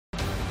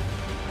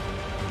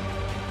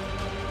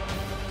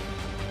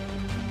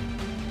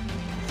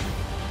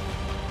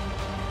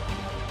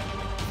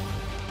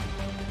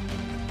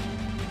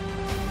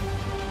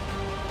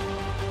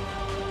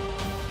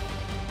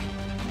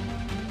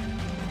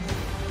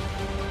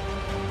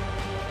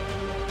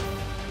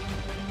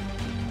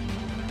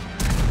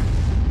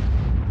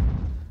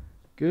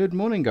Good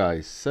morning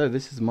guys, so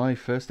this is my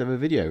first ever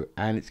video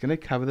and it's going to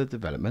cover the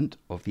development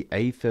of the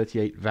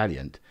A38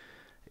 Valiant,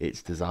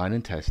 its design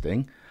and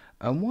testing,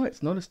 and why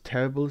it's not as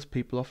terrible as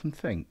people often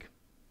think.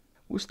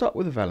 We'll start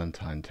with the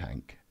Valentine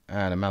tank,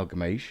 an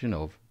amalgamation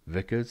of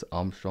Vickers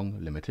Armstrong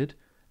Limited,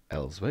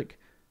 Elswick,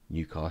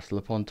 Newcastle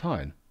upon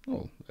Tyne,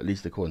 or at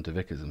least according to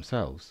Vickers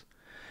themselves.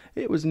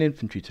 It was an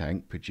infantry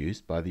tank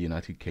produced by the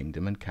United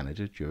Kingdom and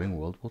Canada during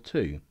World War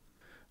II.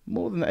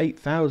 More than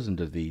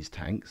 8,000 of these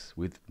tanks,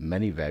 with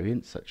many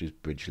variants such as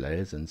bridge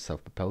layers and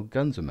self-propelled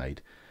guns, were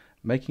made,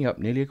 making up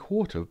nearly a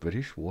quarter of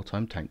British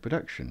wartime tank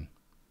production.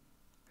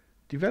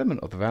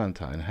 Development of the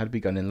Valentine had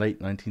begun in late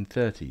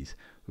 1930s,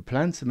 with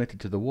plans submitted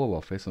to the War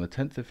Office on the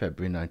 10th of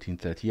February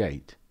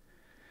 1938.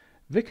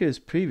 Vickers'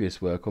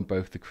 previous work on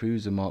both the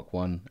Cruiser Mark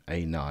I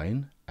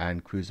A9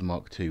 and Cruiser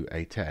Mark II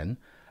A10,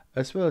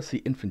 as well as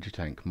the infantry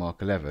tank Mark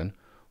XI,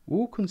 were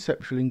all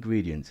conceptual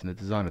ingredients in the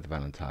design of the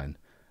Valentine,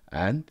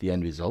 and the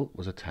end result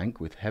was a tank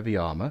with heavy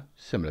armour,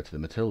 similar to the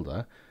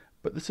Matilda,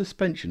 but the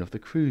suspension of the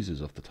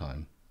cruisers of the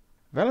time.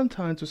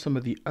 Valentines were some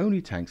of the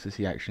only tanks to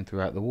see action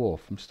throughout the war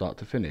from start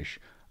to finish,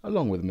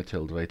 along with the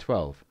Matilda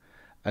A12,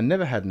 and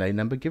never had an A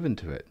number given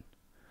to it.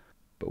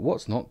 But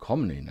what's not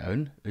commonly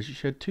known is it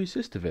shared two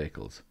sister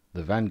vehicles,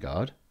 the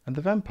Vanguard and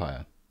the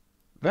Vampire.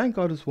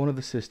 Vanguard was one of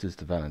the sisters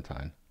to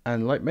Valentine,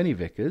 and like many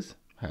Vickers,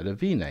 had a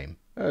V name,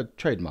 a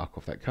trademark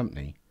of that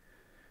company.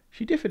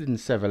 She differed in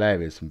several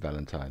areas from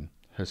Valentine.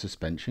 Her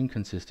suspension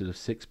consisted of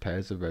 6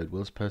 pairs of road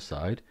wheels per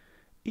side,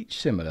 each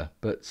similar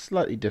but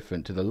slightly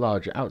different to the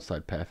larger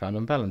outside pair found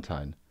on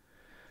Valentine.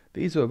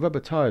 These were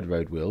rubber-tired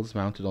road wheels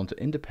mounted onto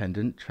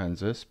independent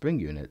transverse spring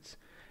units,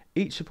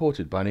 each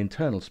supported by an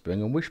internal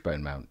spring and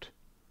wishbone mount.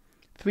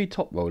 3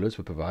 top rollers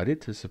were provided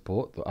to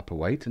support the upper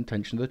weight and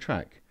tension of the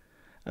track,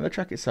 and the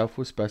track itself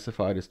was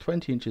specified as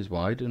 20 inches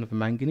wide and of a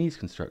manganese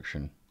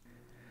construction.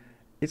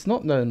 It's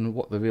not known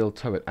what the real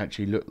turret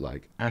actually looked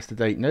like, as to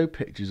date no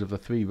pictures of the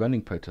 3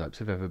 running prototypes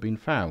have ever been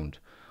found,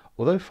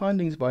 although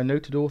findings by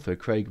noted author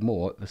Craig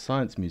Moore at the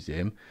Science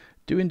Museum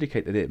do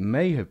indicate that it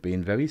may have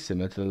been very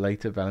similar to the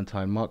later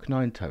Valentine Mark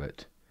IX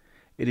turret.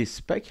 It is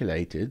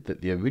speculated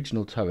that the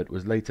original turret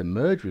was later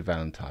merged with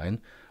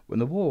Valentine when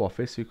the War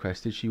Office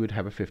requested she would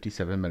have a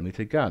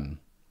 57mm gun.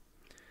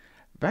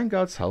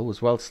 Vanguard's hull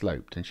was well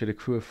sloped and she had a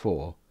crew of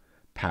 4.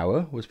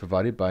 Power was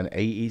provided by an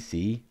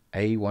AEC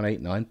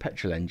A189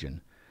 petrol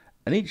engine,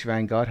 and each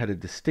Vanguard had a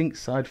distinct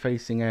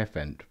side-facing air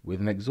vent with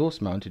an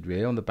exhaust-mounted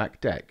rear on the back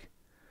deck.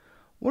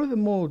 One of the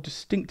more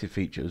distinctive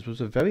features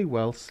was a very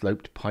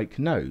well-sloped pike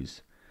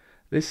nose.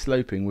 This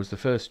sloping was the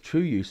first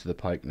true use of the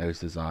pike nose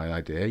design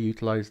idea,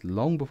 utilised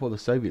long before the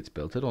Soviets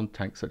built it on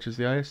tanks such as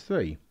the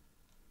IS-3.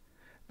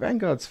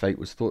 Vanguard's fate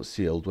was thought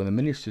sealed when the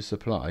Ministry of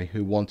Supply,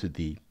 who wanted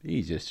the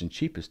easiest and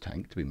cheapest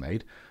tank to be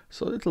made,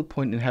 saw little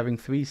point in having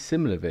 3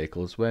 similar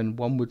vehicles when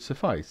one would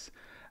suffice,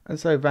 and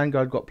so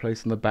Vanguard got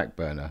placed on the back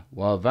burner,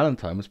 while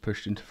Valentine was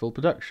pushed into full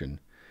production.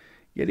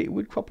 Yet it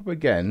would crop up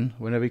again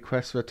when a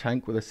request for a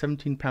tank with a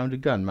 17-pounder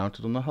gun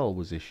mounted on the hull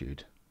was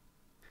issued.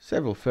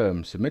 Several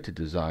firms submitted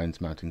designs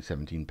mounting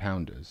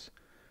 17-pounders.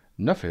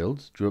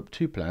 Nuffields drew up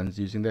 2 plans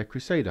using their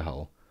Crusader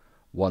hull.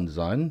 One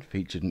design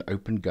featured an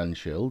open gun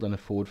shield and a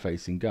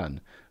forward-facing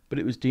gun, but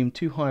it was deemed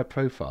too high a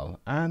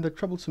profile, and the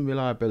troublesome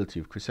reliability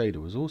of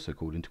Crusader was also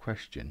called into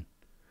question.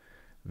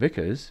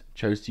 Vickers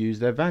chose to use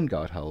their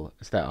Vanguard hull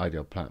as their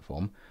ideal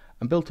platform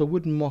and built a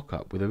wooden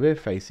mock-up with a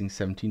rear-facing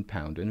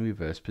 17-pounder in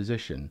reverse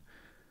position.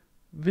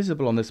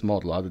 Visible on this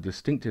model are the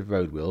distinctive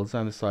road wheels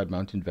and the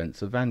side-mounted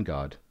vents of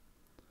Vanguard.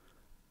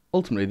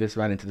 Ultimately this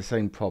ran into the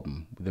same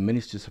problem, with the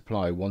Ministry of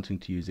Supply wanting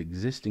to use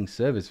existing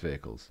service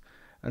vehicles,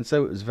 and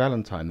so it was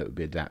Valentine that would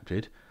be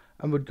adapted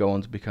and would go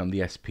on to become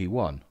the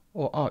SP1,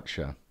 or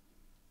Archer.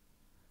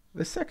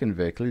 The second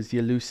vehicle is the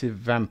elusive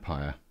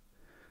Vampire.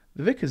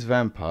 The Vickers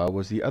Vampire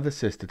was the other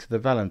sister to the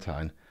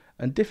Valentine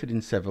and differed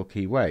in several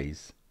key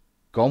ways.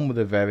 Gone were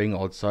the varying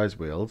odd-size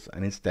wheels,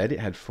 and instead it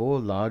had 4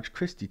 large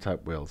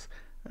Christie-type wheels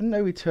and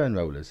no return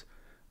rollers,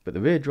 but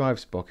the rear drive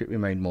sprocket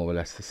remained more or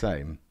less the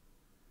same.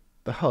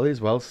 The hull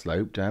is well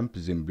sloped and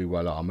presumably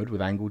well armoured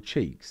with angled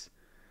cheeks.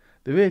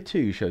 The rear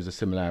too shows a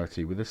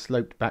similarity with a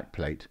sloped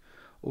backplate,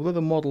 although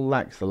the model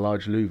lacks the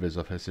large louvers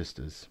of her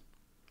sisters.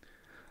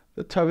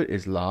 The turret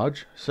is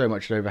large, so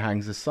much it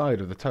overhangs the side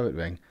of the turret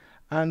ring,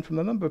 and from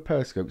the number of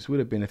periscopes would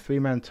have been a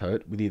 3-man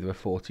turret with either a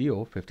 40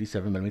 or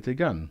 57mm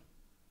gun.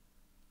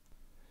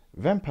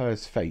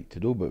 Vampire's fate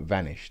had all but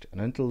vanished,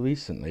 and until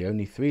recently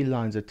only 3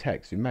 lines of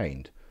text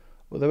remained,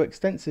 although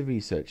extensive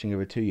researching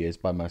over 2 years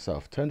by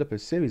myself turned up a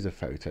series of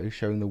photos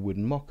showing the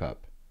wooden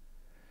mock-up.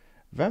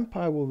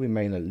 Vampire will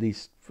remain, at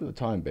least for the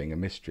time being, a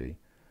mystery,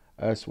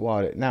 as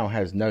while it now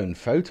has known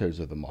photos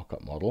of the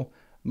mock-up model,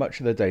 much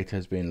of the data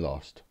has been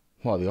lost,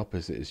 while the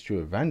opposite is true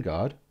of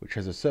Vanguard, which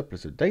has a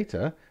surplus of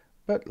data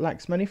but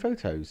lacks many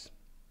photos.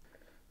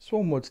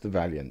 Swanwood's the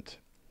Valiant.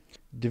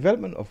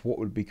 Development of what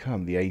would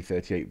become the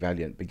A38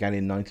 Valiant began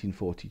in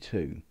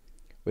 1942,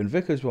 when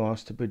Vickers were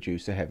asked to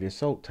produce a heavy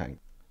assault tank.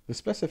 The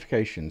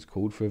specifications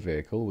called for a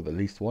vehicle with at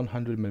least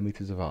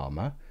 100mm of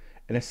armour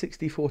in a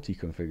 60-40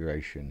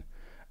 configuration,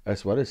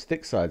 as well as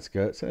thick side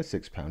skirts and a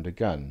 6-pounder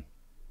gun.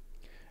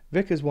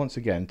 Vickers once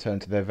again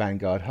turned to their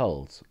Vanguard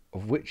hulls,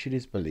 of which it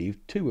is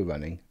believed 2 were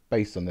running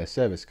based on their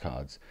service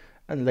cards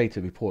and later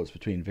reports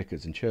between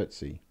Vickers and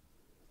Chertsey.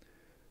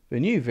 The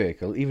new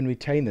vehicle even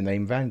retained the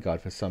name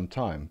Vanguard for some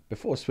time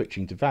before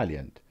switching to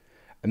Valiant,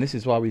 and this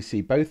is why we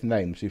see both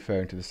names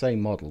referring to the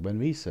same model when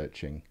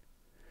researching.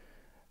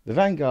 The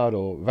Vanguard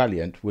or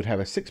Valiant would have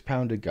a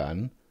 6-pounder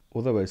gun,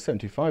 although a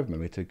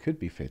 75mm could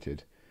be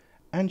fitted,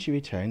 and she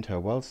retained her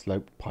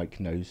well-sloped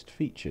pike-nosed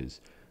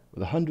features,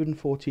 with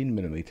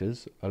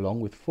 114mm along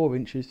with 4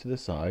 inches to the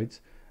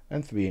sides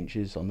and 3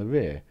 inches on the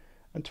rear,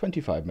 and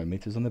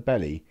 25mm on the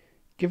belly,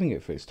 giving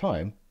it for its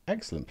time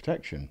excellent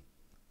protection.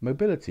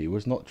 Mobility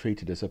was not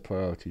treated as a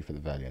priority for the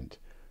Valiant,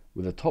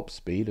 with a top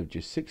speed of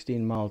just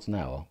 16 miles an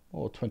hour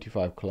or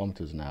 25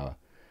 kilometers an hour,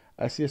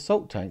 as the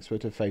assault tanks were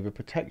to favour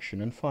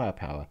protection and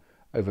firepower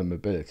over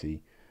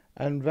mobility,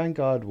 and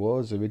Vanguard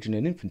was originally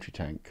an infantry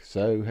tank,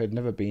 so had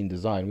never been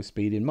designed with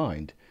speed in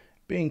mind,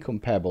 being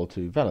comparable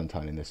to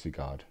Valentine in this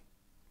regard.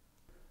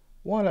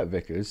 While at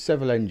Vickers,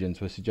 several engines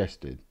were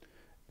suggested.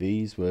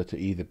 These were to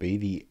either be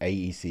the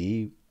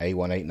AEC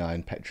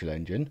A189 petrol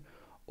engine,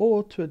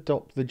 or to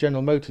adopt the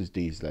General Motors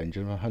diesel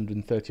engine of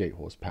 138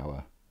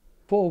 horsepower.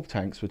 4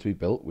 tanks were to be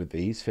built with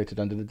these fitted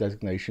under the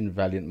designation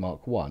Valiant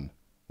Mark I,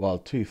 while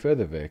 2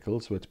 further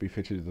vehicles were to be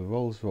fitted with the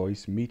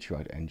Rolls-Royce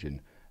Meteorite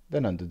engine,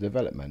 then under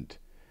development,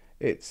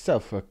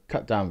 itself a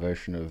cut-down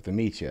version of the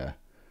Meteor,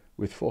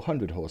 with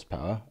 400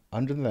 horsepower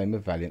under the name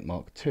of Valiant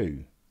Mark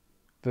II.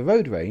 The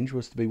road range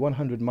was to be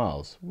 100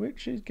 miles,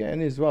 which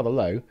again is rather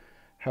low.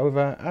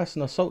 However, as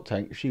an assault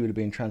tank she would have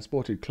been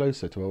transported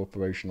closer to her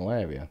operational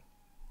area.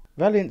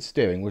 Valiant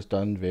steering was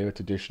done via a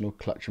traditional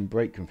clutch and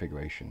brake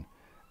configuration,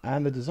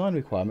 and the design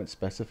requirements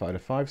specified a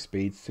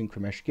 5-speed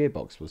synchromesh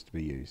gearbox was to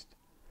be used.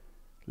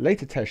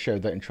 Later tests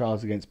showed that in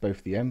trials against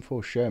both the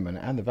M4 Sherman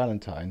and the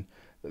Valentine,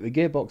 that the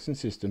gearbox and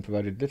system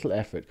provided little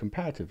effort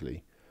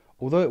comparatively,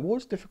 although it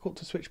was difficult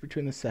to switch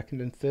between the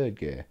 2nd and 3rd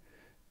gear.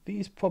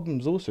 These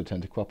problems also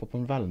tend to crop up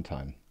on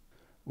Valentine.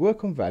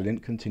 Work on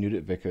Valiant continued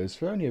at Vickers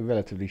for only a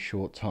relatively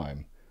short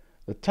time.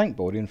 The tank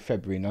board in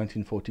February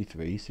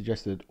 1943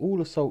 suggested that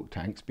all assault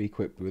tanks be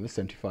equipped with a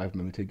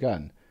 75mm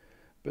gun,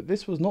 but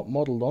this was not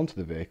modelled onto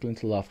the vehicle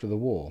until after the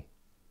war.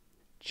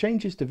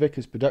 Changes to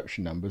Vickers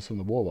production numbers from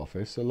the War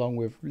Office, along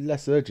with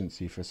less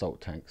urgency for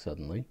assault tanks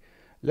suddenly,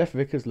 left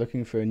Vickers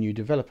looking for a new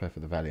developer for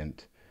the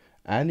Valiant,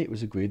 and it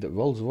was agreed that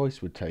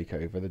Rolls-Royce would take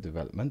over the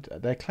development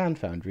at their clan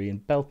foundry in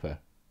Belper,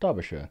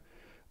 Derbyshire,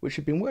 which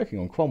had been working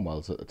on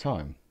Cromwell's at the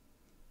time.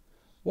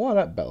 While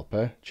at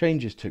Belper,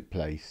 changes took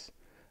place.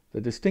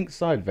 The distinct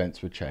side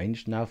vents were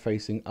changed, now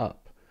facing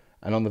up,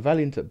 and on the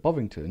Valiant at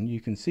Bovington you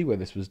can see where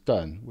this was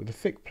done, with a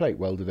thick plate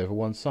welded over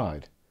one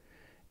side.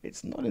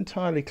 It's not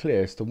entirely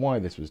clear as to why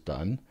this was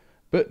done,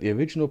 but the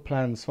original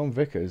plans from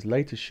Vickers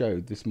later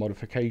showed this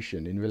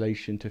modification in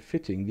relation to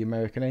fitting the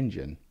American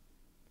engine.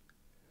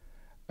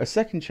 A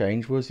second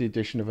change was the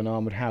addition of an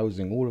armoured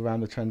housing all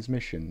around the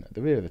transmission at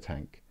the rear of the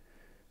tank.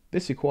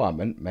 This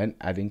requirement meant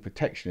adding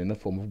protection in the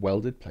form of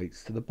welded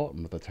plates to the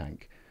bottom of the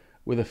tank,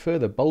 with a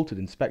further bolted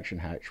inspection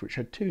hatch which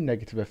had 2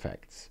 negative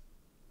effects.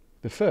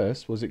 The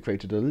first was it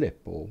created a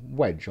lip or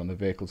wedge on the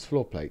vehicle's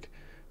floor plate,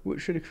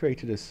 which should have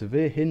created a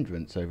severe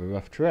hindrance over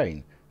rough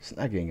terrain,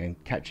 snagging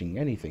and catching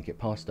anything it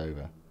passed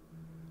over.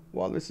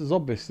 While this is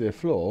obviously a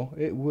flaw,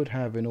 it would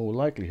have in all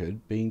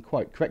likelihood been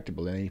quite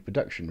correctable in any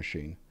production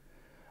machine.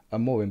 A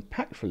more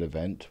impactful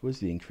event was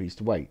the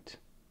increased weight.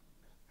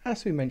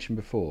 As we mentioned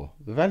before,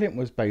 the Valiant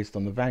was based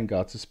on the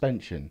Vanguard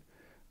suspension,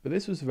 but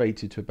this was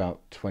rated to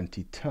about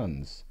 20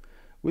 tons.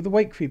 With the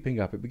weight creeping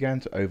up, it began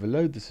to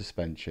overload the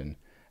suspension,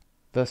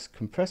 thus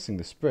compressing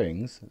the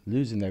springs,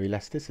 losing their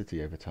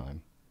elasticity over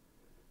time.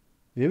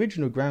 The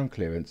original ground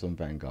clearance on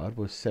Vanguard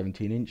was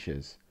 17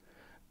 inches,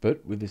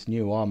 but with this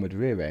new armoured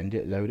rear end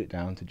it lowered it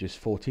down to just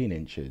 14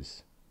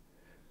 inches.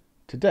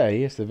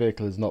 Today, as the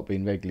vehicle has not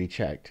been regularly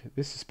checked,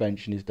 this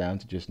suspension is down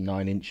to just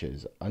 9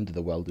 inches under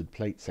the welded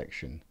plate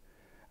section,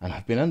 and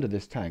I've been under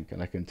this tank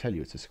and I can tell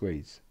you it's a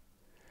squeeze.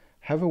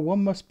 However,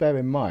 one must bear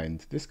in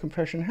mind this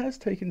compression has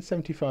taken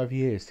 75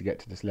 years to get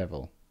to this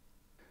level.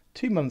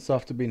 2 months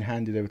after being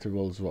handed over to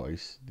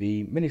Rolls-Royce,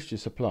 the Ministry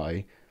of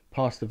Supply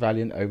passed the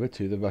Valiant over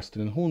to the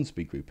Ruston and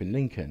Hornsby group in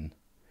Lincoln.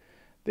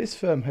 This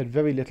firm had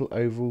very little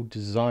overall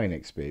design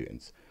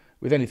experience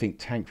with anything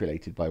tank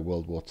related by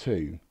World War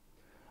II.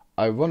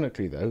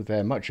 Ironically though,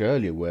 their much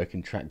earlier work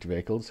in tracked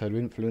vehicles had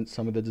influenced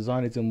some of the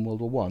designers in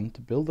World War I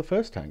to build the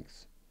first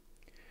tanks.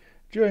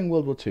 During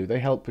World War II they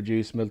helped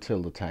produce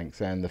Matilda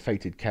tanks and the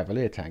fated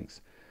Cavalier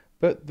tanks,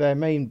 but their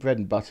main bread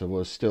and butter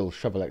was still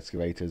shovel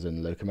excavators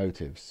and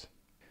locomotives.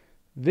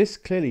 This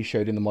clearly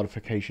showed in the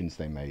modifications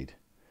they made.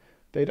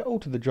 They'd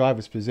altered the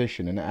driver's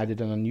position and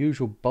added an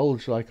unusual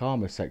bulge-like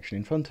armour section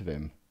in front of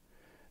him.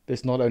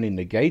 This not only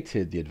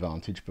negated the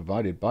advantage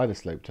provided by the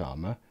sloped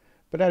armour,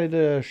 but added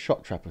a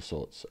shot trap of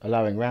sorts,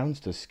 allowing rounds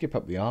to skip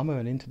up the armour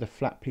and into the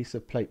flat piece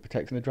of plate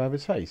protecting the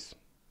driver's face.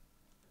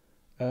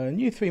 A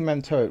new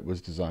 3-man turret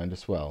was designed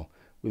as well,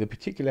 with a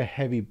particular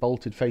heavy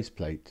bolted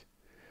faceplate.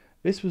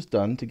 This was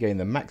done to gain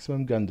the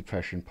maximum gun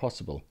depression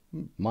possible,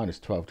 minus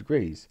 12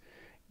 degrees,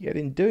 yet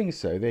in doing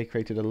so they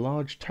created a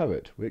large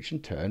turret which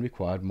in turn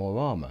required more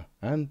armour,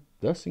 and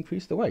thus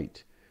increased the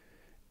weight.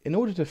 In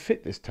order to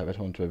fit this turret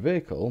onto a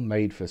vehicle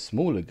made for a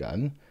smaller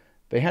gun,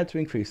 they had to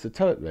increase the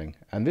turret ring,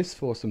 and this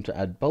forced them to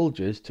add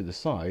bulges to the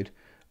side,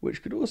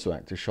 which could also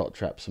act as shot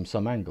traps from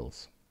some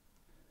angles.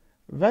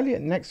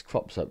 Valiant next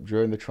crops up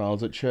during the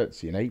trials at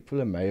Chertsey in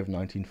April and May of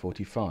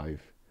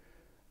 1945.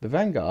 The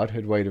Vanguard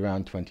had weighed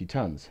around 20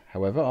 tons,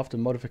 however after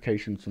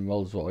modifications from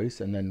Rolls-Royce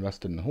and then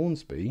Ruston and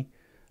Hornsby,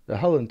 the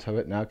hull and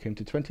turret now came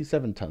to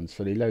 27 tons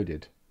fully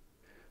loaded.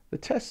 The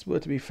tests were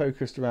to be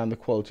focused around the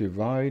quality of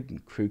ride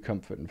and crew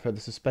comfort and further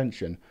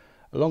suspension,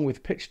 along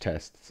with pitch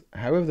tests,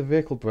 however the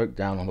vehicle broke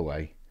down on the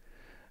way.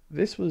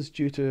 This was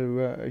due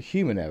to a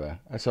human error,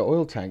 as our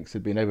oil tanks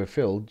had been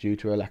overfilled due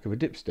to a lack of a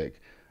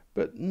dipstick,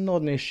 but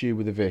not an issue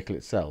with the vehicle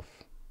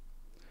itself.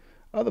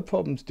 Other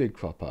problems did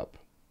crop up.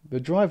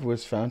 The driver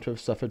was found to have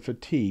suffered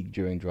fatigue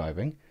during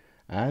driving,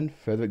 and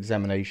further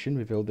examination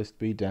revealed this to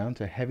be down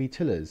to heavy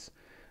tillers,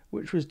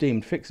 which was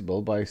deemed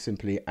fixable by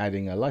simply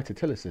adding a lighter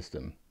tiller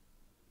system.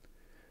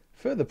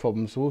 Further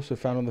problems were also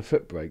found on the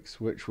foot brakes,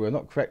 which were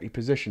not correctly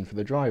positioned for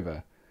the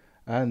driver,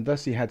 and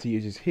thus he had to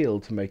use his heel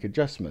to make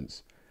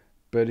adjustments,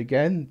 but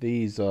again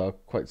these are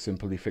quite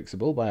simply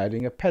fixable by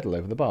adding a pedal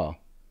over the bar.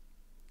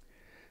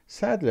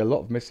 Sadly, a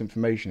lot of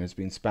misinformation has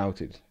been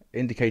spouted,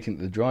 indicating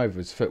that the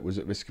driver's foot was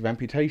at risk of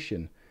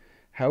amputation.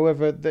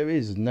 However, there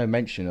is no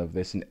mention of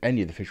this in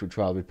any of the official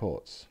trial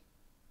reports.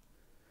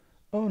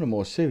 On a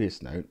more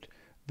serious note,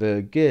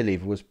 the gear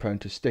lever was prone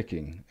to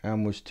sticking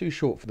and was too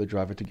short for the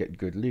driver to get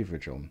good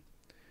leverage on.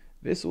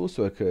 This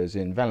also occurs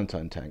in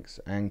Valentine tanks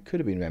and could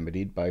have been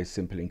remedied by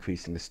simply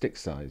increasing the stick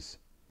size.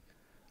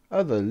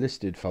 Other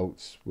listed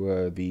faults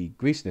were the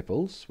grease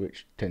nipples,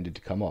 which tended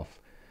to come off.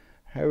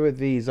 However,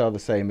 these are the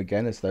same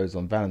again as those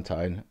on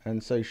Valentine,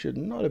 and so should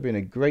not have been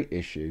a great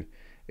issue.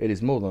 It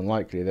is more than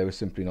likely they were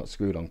simply not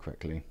screwed on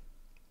correctly.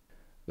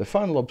 The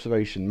final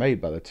observation made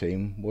by the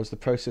team was the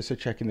process of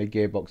checking the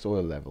gearbox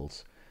oil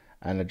levels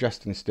and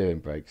adjusting steering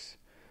brakes.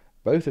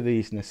 Both of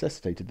these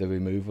necessitated the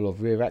removal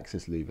of rear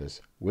axis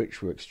levers,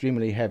 which were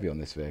extremely heavy on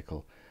this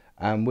vehicle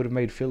and would have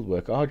made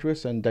fieldwork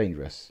arduous and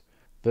dangerous,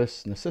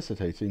 thus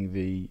necessitating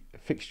the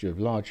fixture of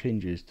large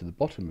hinges to the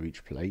bottom of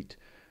each plate,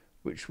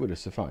 which would have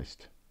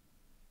sufficed.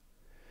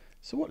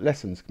 So what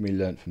lessons can be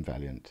learnt from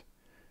Valiant?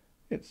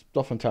 It's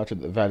often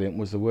touted that the Valiant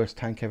was the worst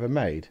tank ever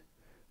made,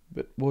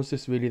 but was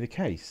this really the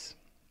case?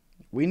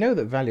 We know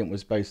that Valiant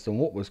was based on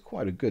what was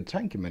quite a good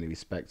tank in many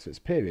respects for its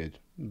period,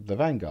 the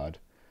Vanguard.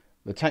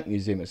 The Tank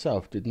Museum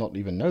itself did not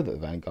even know that the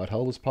Vanguard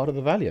hull was part of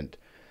the Valiant,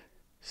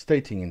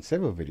 stating in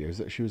several videos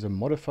that she was a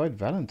modified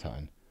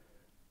Valentine.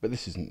 But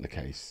this isn't the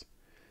case.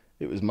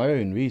 It was my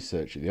own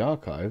research at the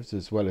archives,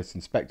 as well as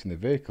inspecting the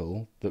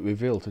vehicle, that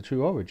revealed her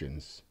true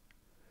origins.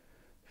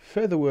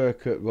 Further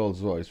work at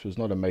Rolls-Royce was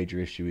not a major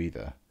issue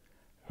either.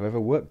 However,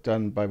 work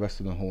done by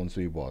Ruston and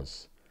Hornsby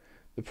was.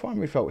 The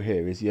primary fault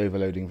here is the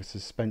overloading of the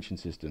suspension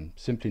system,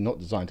 simply not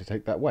designed to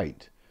take that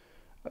weight.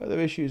 Other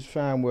issues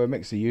found were a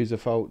mix of user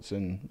faults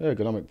and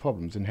ergonomic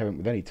problems inherent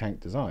with any tank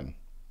design.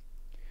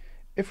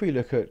 If we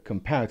look at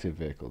comparative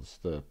vehicles,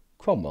 the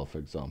Cromwell for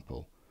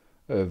example,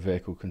 a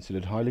vehicle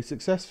considered highly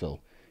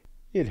successful,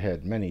 it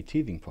had many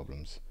teething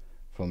problems,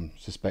 from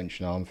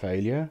suspension arm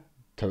failure,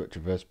 turret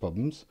traverse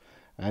problems,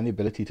 and the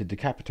ability to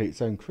decapitate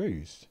its own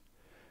crews.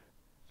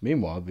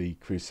 Meanwhile, the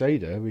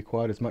Crusader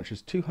required as much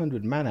as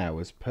 200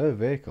 man-hours per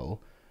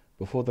vehicle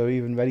before they were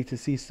even ready to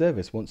see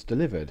service once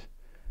delivered,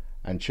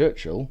 and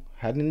Churchill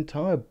had an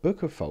entire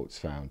book of faults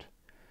found.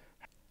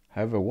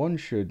 However, one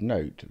should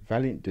note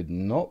Valiant did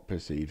not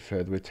proceed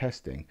further with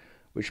testing,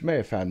 which may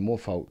have found more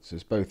faults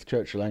as both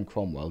Churchill and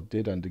Cromwell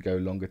did undergo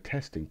longer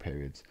testing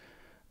periods,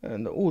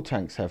 and all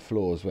tanks have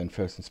flaws when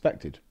first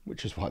inspected,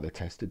 which is why they're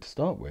tested to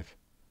start with.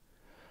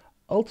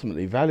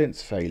 Ultimately,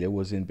 Valiant's failure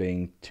was in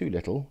being too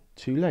little,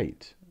 too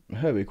late.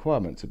 Her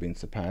requirements had been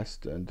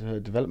surpassed and her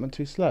development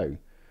too slow.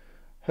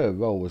 Her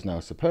role was now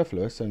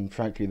superfluous, and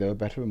frankly there were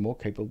better and more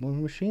capable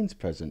machines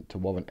present to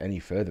warrant any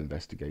further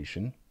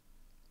investigation.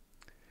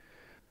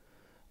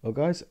 Well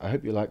guys, I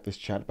hope you liked this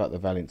chat about the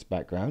Valiant's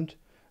background.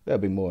 There'll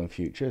be more in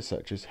future,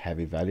 such as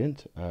Heavy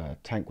Valiant, a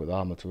tank with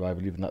armour to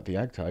rival even that the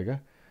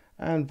Jagdtiger,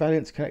 and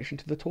Valiant's connection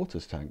to the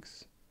Tortoise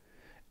tanks.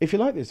 If you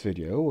like this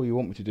video or you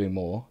want me to do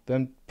more,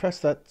 then press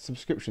that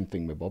subscription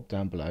thingamabob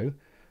down below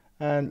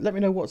and let me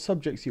know what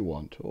subjects you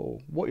want or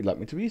what you'd like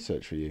me to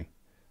research for you.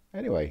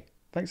 Anyway,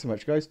 thanks so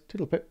much guys,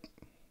 toodle pip.